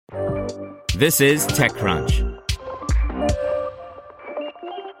This is TechCrunch.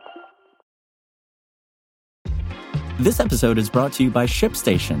 This episode is brought to you by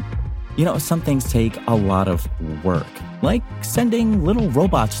ShipStation. You know, some things take a lot of work, like sending little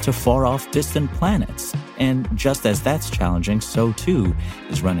robots to far-off distant planets. And just as that's challenging, so too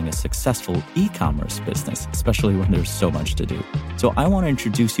is running a successful e-commerce business, especially when there's so much to do. So I want to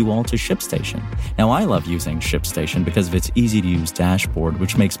introduce you all to ShipStation. Now, I love using ShipStation because of its easy-to-use dashboard,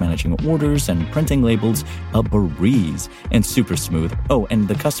 which makes managing orders and printing labels a breeze and super smooth. Oh, and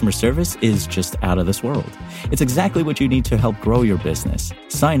the customer service is just out of this world. It's exactly what you need to help grow your business.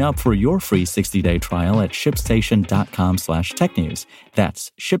 Sign up for your free 60-day trial at shipstation.com/technews.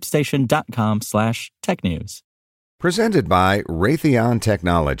 That's shipstation.com/technews. Presented by Raytheon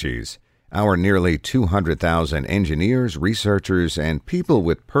Technologies. Our nearly 200,000 engineers, researchers, and people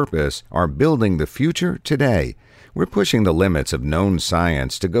with purpose are building the future today. We're pushing the limits of known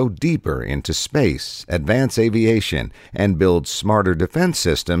science to go deeper into space, advance aviation, and build smarter defense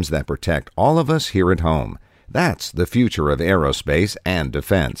systems that protect all of us here at home. That's the future of aerospace and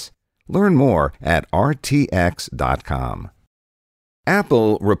defense. Learn more at rtx.com.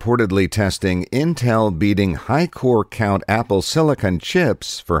 Apple reportedly testing Intel beating high core count Apple Silicon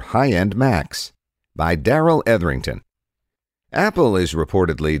chips for high-end Macs. By Darrell Etherington. Apple is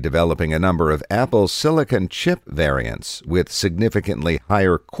reportedly developing a number of Apple Silicon chip variants with significantly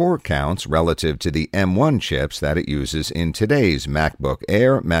higher core counts relative to the M1 chips that it uses in today's MacBook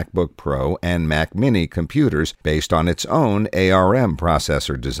Air, MacBook Pro, and Mac Mini computers based on its own ARM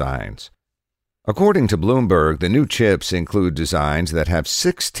processor designs. According to Bloomberg, the new chips include designs that have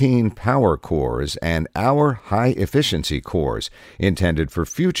 16 power cores and Hour high-efficiency cores, intended for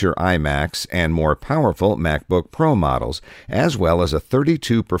future iMacs and more powerful MacBook Pro models, as well as a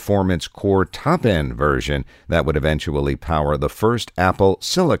 32 performance core top-end version that would eventually power the first Apple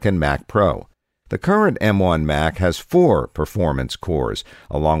Silicon Mac Pro. The current M1 Mac has 4 performance cores,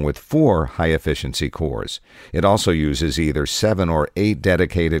 along with 4 high-efficiency cores. It also uses either 7 or 8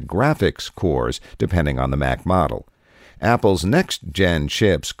 dedicated graphics cores, depending on the Mac model. Apple's next-gen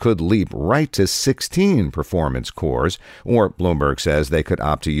chips could leap right to 16 performance cores, or Bloomberg says they could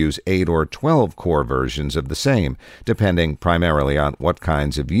opt to use 8 or 12 core versions of the same, depending primarily on what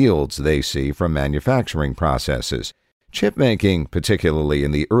kinds of yields they see from manufacturing processes. Chip making, particularly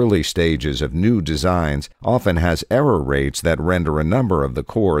in the early stages of new designs, often has error rates that render a number of the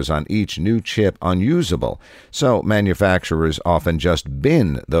cores on each new chip unusable, so manufacturers often just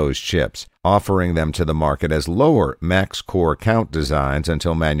bin those chips, offering them to the market as lower max core count designs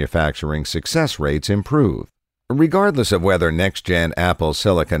until manufacturing success rates improve. Regardless of whether next-gen Apple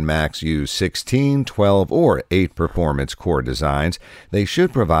Silicon Macs use 16, 12, or 8 performance core designs, they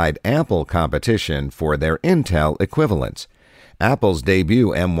should provide ample competition for their Intel equivalents. Apple's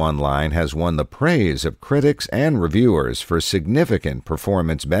debut M1 line has won the praise of critics and reviewers for significant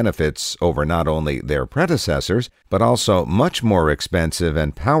performance benefits over not only their predecessors, but also much more expensive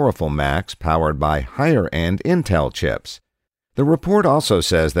and powerful Macs powered by higher-end Intel chips. The report also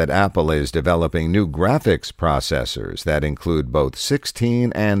says that Apple is developing new graphics processors that include both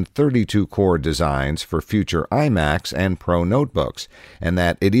 16 and 32 core designs for future iMacs and Pro notebooks, and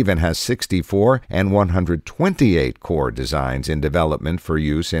that it even has 64 and 128 core designs in development for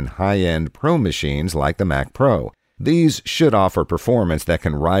use in high-end Pro machines like the Mac Pro. These should offer performance that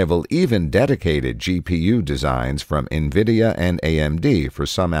can rival even dedicated GPU designs from NVIDIA and AMD for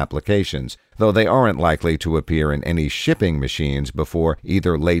some applications, though they aren't likely to appear in any shipping machines before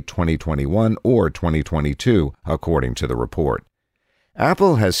either late 2021 or 2022, according to the report.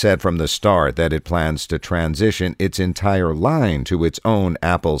 Apple has said from the start that it plans to transition its entire line to its own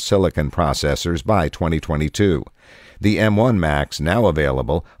Apple Silicon processors by 2022. The M1 Macs now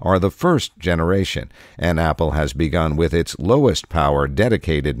available are the first generation, and Apple has begun with its lowest power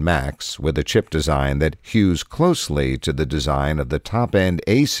dedicated Macs with a chip design that hews closely to the design of the top-end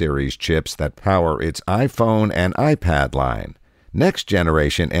A-series chips that power its iPhone and iPad line.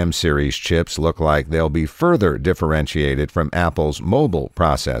 Next-generation M-series chips look like they'll be further differentiated from Apple's mobile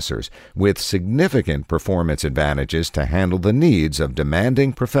processors, with significant performance advantages to handle the needs of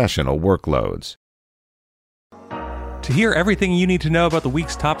demanding professional workloads. To hear everything you need to know about the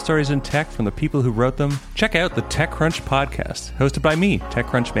week's top stories in tech from the people who wrote them, check out the TechCrunch podcast, hosted by me,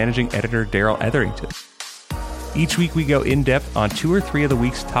 TechCrunch managing editor Darrell Etherington. Each week we go in-depth on 2 or 3 of the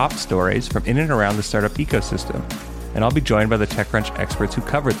week's top stories from in and around the startup ecosystem, and I'll be joined by the TechCrunch experts who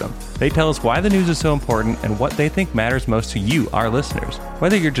covered them. They tell us why the news is so important and what they think matters most to you, our listeners,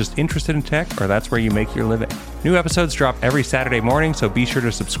 whether you're just interested in tech or that's where you make your living. New episodes drop every Saturday morning, so be sure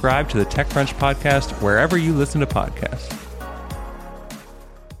to subscribe to the TechCrunch podcast wherever you listen to podcasts.